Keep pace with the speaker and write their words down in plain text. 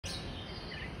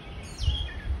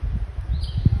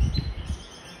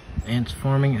ants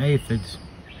forming aphids.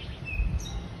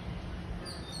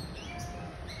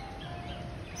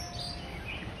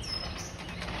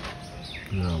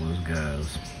 Look at all those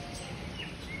guys.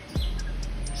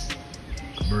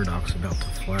 The burdocks about to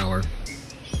flower.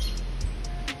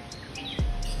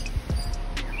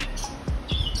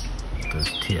 Those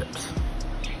tips.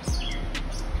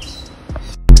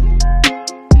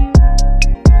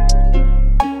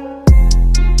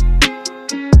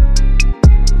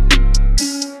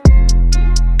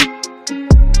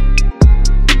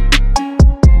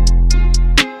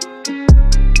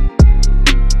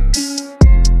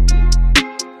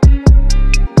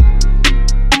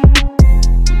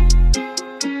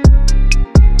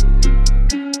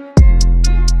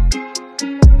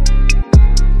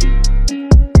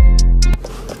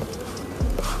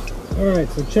 Alright,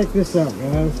 so check this out,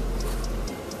 guys.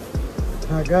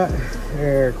 I got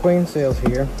their queen cells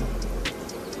here,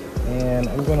 and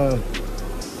I'm gonna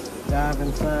dive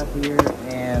inside here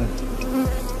and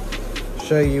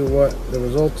show you what the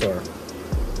results are.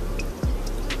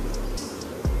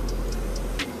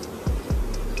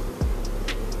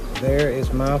 There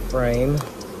is my frame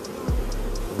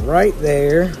right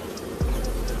there,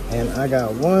 and I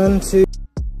got 1, 2,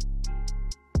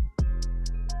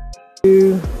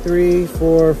 3,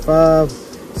 4, 5,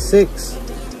 6,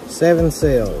 7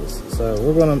 cells. So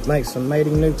we're gonna make some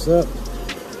mating nukes up.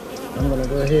 I'm gonna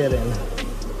go ahead and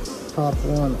pop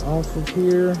one off of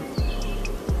here.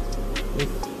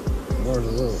 Where's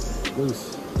a little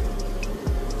loose.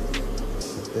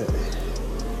 Like that.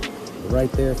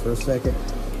 Right there for a second.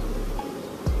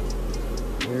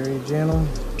 Very gentle.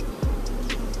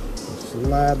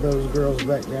 Slide those girls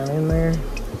back down in there.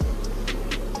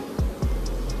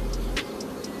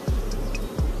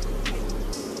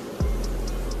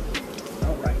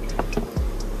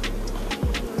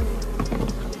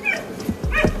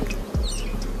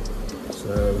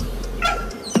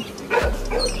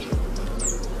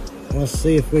 Let's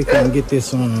see if we can get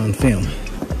this on film.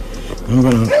 I'm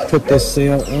gonna put this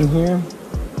cell in here.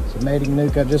 It's a mating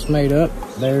nuke I just made up.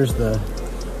 There's the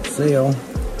cell.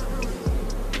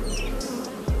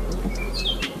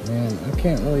 And I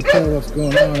can't really tell what's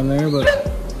going on in there,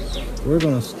 but we're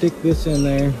gonna stick this in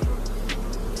there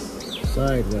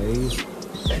sideways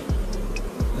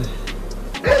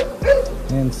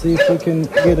and see if we can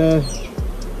get a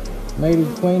mated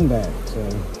queen back. So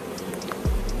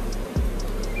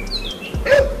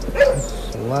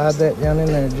slide that down in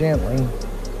there gently.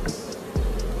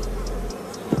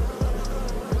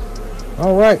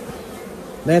 All right,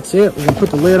 that's it. We're gonna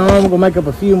put the lid on. We're gonna make up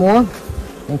a few more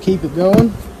and keep it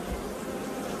going.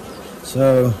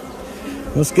 So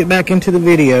let's get back into the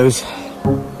videos.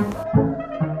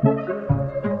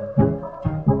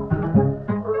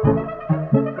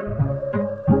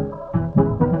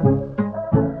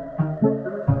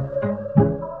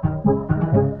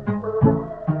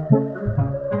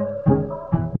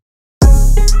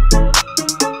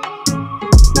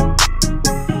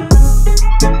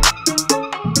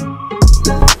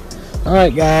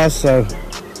 Alright guys, so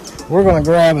we're going to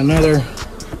grab another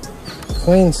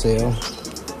queen cell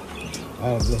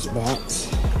out of this box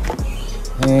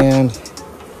and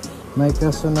make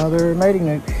us another mating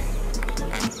nuke.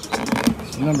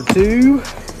 So number 2.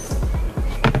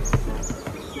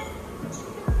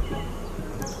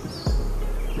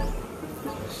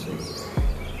 Let's see.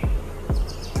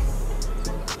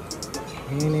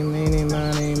 Eeny, meeny,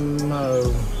 miny,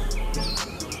 mo.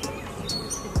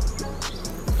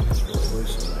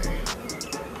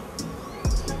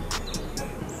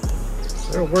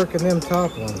 They're working them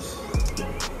top ones.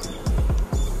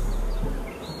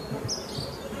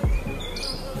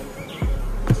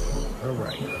 All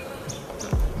right.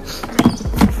 Let's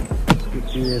get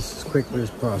through this as quickly as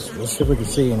possible. Let's see if we can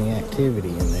see any activity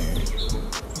in there.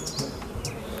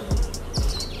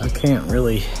 I can't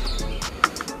really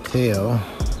tell.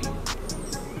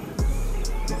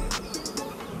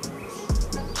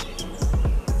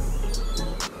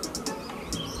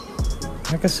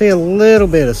 I can see a little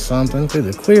bit of something through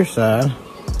the clear side.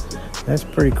 That's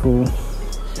pretty cool.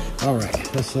 All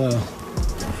right, let's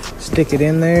stick it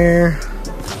in there.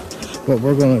 What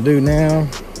we're gonna do now,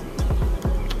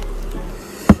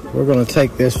 we're gonna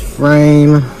take this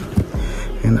frame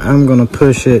and I'm gonna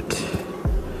push it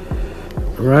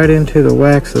right into the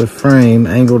wax of the frame,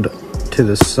 angled to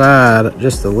the side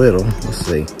just a little. Let's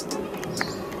see.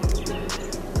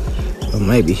 Well,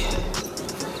 maybe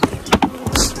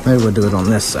we'll do it on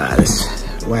this side.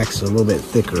 This wax is a little bit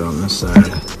thicker on this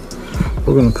side.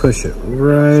 We're gonna push it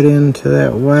right into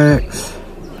that wax,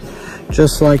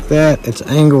 just like that. It's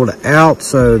angled out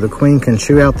so the queen can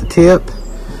chew out the tip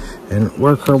and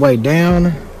work her way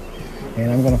down.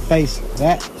 And I'm gonna face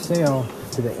that cell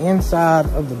to the inside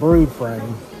of the brood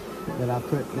frame that I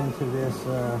put into this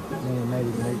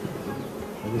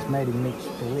mating nuc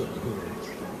split here.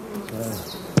 So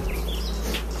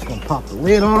just gonna pop the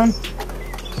lid on,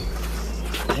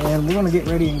 and we're gonna get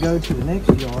ready and go to the next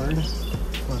yard,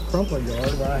 my crumpler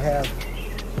yard, where I have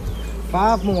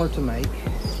 5 more to make.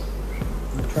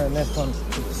 I'm gonna turn this one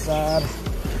to the side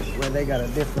where they got a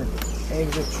different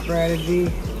exit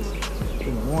strategy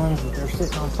than the ones that they're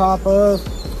sitting on top of.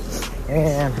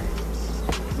 And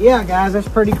yeah, guys, that's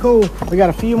pretty cool. We got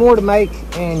a few more to make,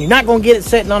 and you're not gonna get it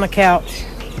sitting on a couch.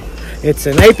 It's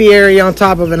an apiary on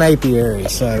top of an apiary.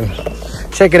 So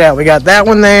check it out. We got that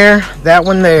one there,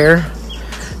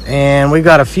 and we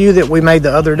got a few that we made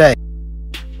the other day.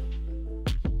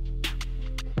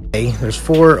 There's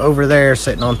 4 over there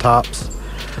sitting on tops.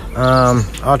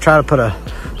 I'll try to put a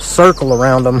circle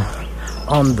around them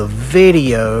on the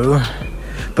video,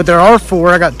 but there are 4.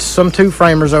 I got some 2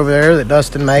 framers over there that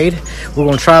Dustin made. We're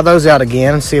going to try those out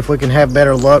again and see if we can have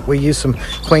better luck. We used some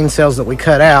queen cells that we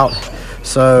cut out,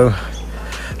 so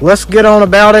let's get on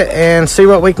about it and see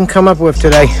what we can come up with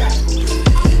today.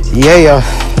 Yeah.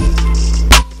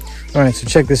 All right, so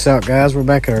check this out, guys. We're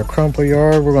back at our crumpler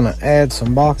yard. We're going to add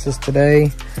some boxes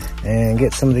today and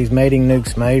get some of these mating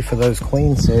nucs made for those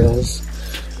queen cells.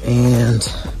 And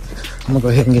I'm gonna go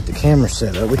ahead and get the camera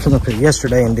set up. We came up here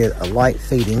yesterday and did a light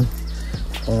feeding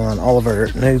on all of our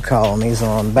new colonies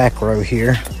on back row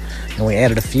here, and we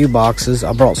added a few boxes.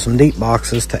 I brought some deep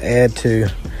boxes to add to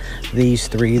these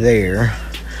 3 there,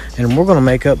 and we're gonna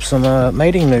make up some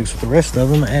mating nucs with the rest of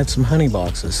them, add some honey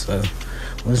boxes. So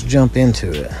let's jump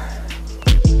into it.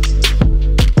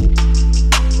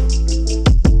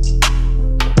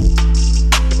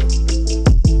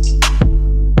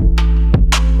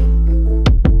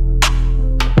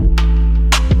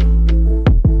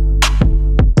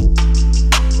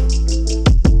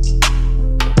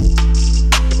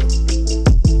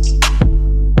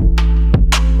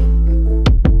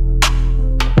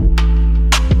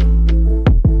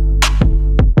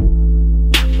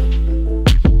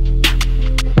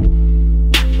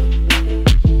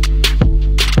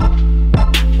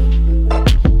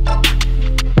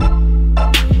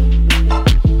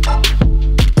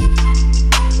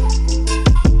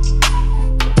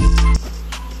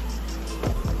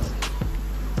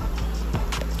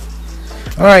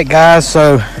 All right, guys,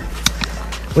 so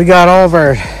we got all of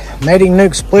our mating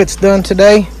nuc splits done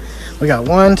today. We got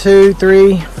 1, 2,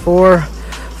 3, 4,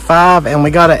 5, and we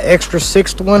got an extra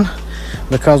 6th one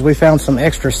because we found some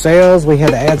extra cells. We had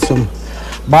to add some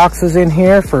boxes in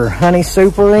here for honey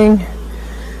supering,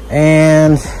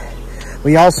 and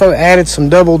we also added some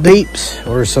double deeps,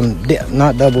 or some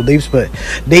not double deeps, but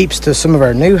deeps to some of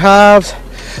our new hives.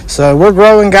 So we're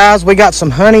growing, guys. We got some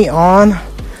honey on.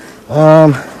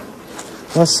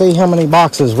 Let's see how many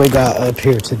boxes we got up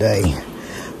here today.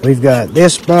 We've got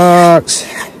this box.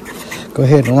 Go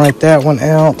ahead and write that one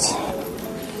out.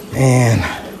 And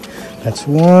that's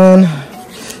 1,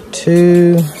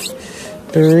 2,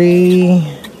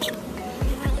 3,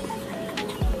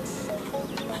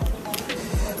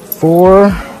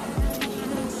 4.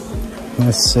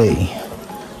 Let's see.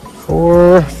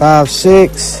 4, 5,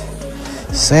 6,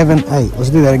 7, 8. Let's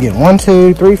do that again. 1,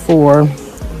 2, 3, 4.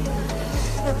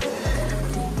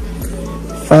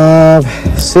 5,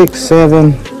 6,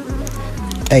 7,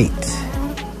 8.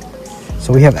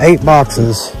 So we have 8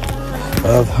 boxes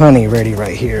of honey ready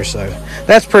right here. So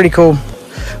that's pretty cool.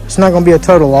 It's not going to be a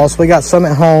total loss. We got some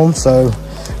at home, so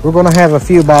we're going to have a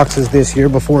few boxes this year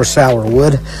before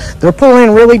sourwood. They're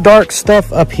pulling really dark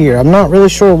stuff up here. I'm not really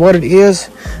sure what it is.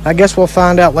 I guess we'll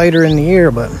find out later in the year,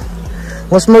 but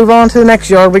let's move on to the next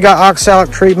yard. We got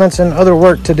oxalic treatments and other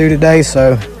work to do today,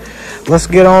 so let's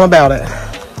get on about it.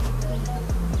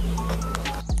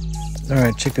 All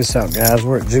right, check this out, guys.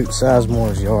 We're at Juke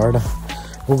Sizemore's yard.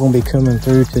 We're going to be coming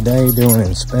through today doing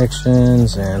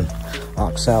inspections and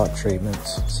oxalic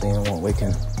treatments, seeing what we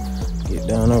can get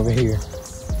done over here.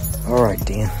 All right,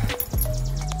 then.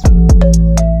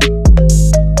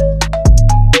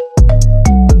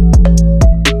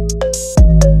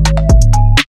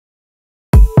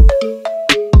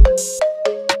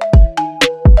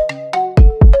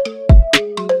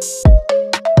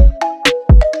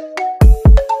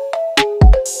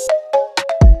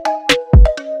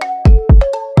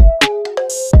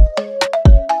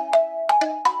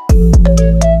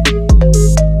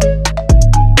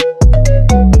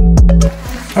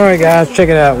 All right, guys, check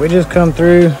it out. We just come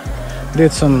through,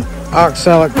 did some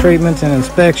oxalic treatments and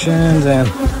inspections, and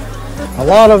a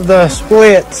lot of the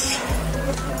splits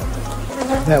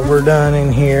that were done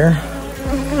in here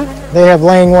they have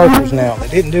laying workers now. They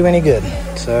didn't do any good.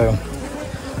 So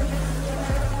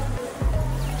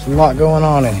there's a lot going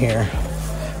on in here.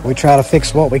 We try to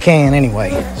fix what we can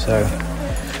anyway. So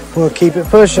we'll keep it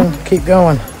pushing, keep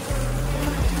going.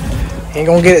 Ain't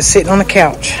gonna get it sitting on the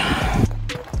couch.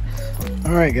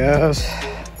 All right, guys.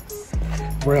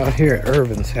 We're out here at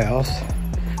Irvin's house.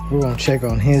 We're gonna check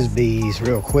on his bees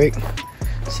real quick.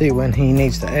 See when he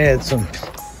needs to add some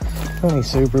honey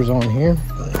supers on here.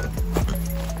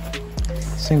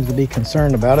 Seems to be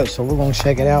concerned about it, so we're gonna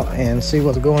check it out and see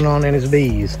what's going on in his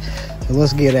bees. So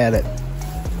let's get at it.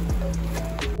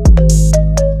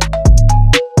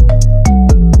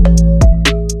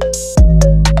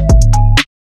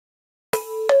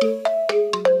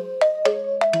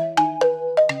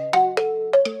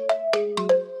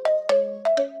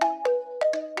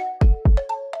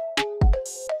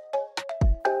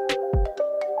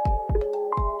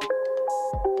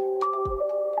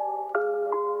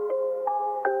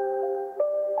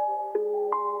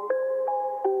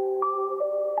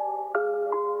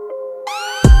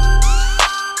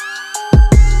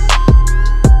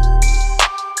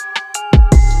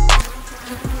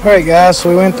 Alright guys, so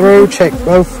we went through, checked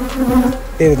both,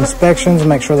 did inspections,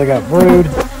 make sure they got brood,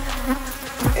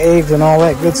 eggs and all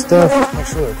that good stuff, make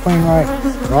sure they're clean right,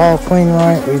 they're all clean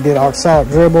right. We did oxalic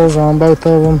dribbles on both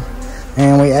of them,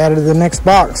 and we added the next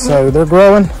box, so they're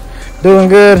growing, doing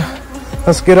good.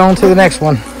 Let's get on to the next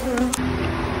one.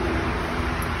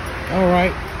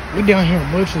 Alright, we down here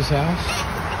at Butch's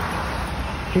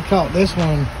house. He caught this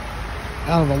one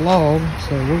out of a log,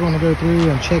 so we're going to go through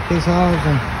and check his hives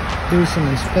and do some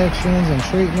inspections and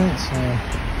treatments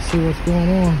and see what's going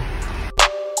on.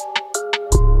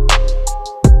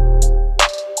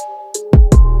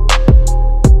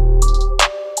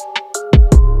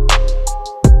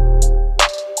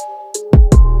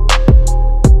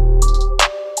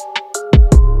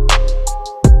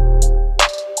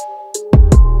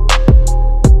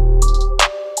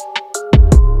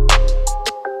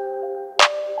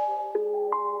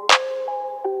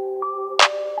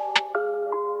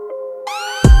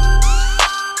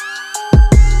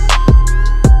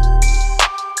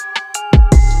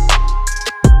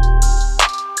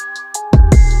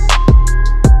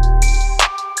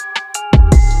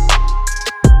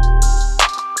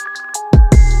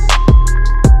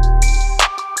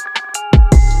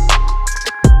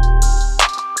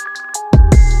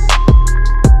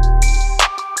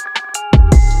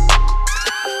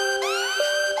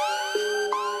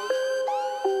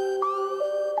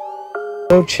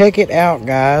 So check it out,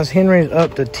 guys. Henry's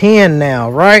up to 10 now,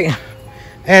 right?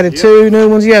 Added 2 new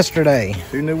ones yesterday.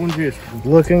 2 new ones yesterday.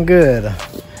 Looking good.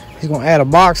 He's gonna add a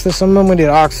box to some of them. We did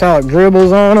oxalic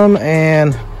dribbles on them,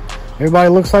 and everybody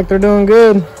looks like they're doing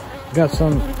good. Got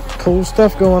some cool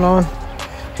stuff going on.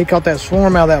 He caught that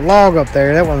swarm out of that log up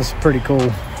there. That one's pretty cool.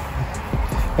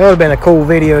 That would have been a cool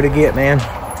video to get, man.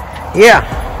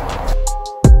 Yeah.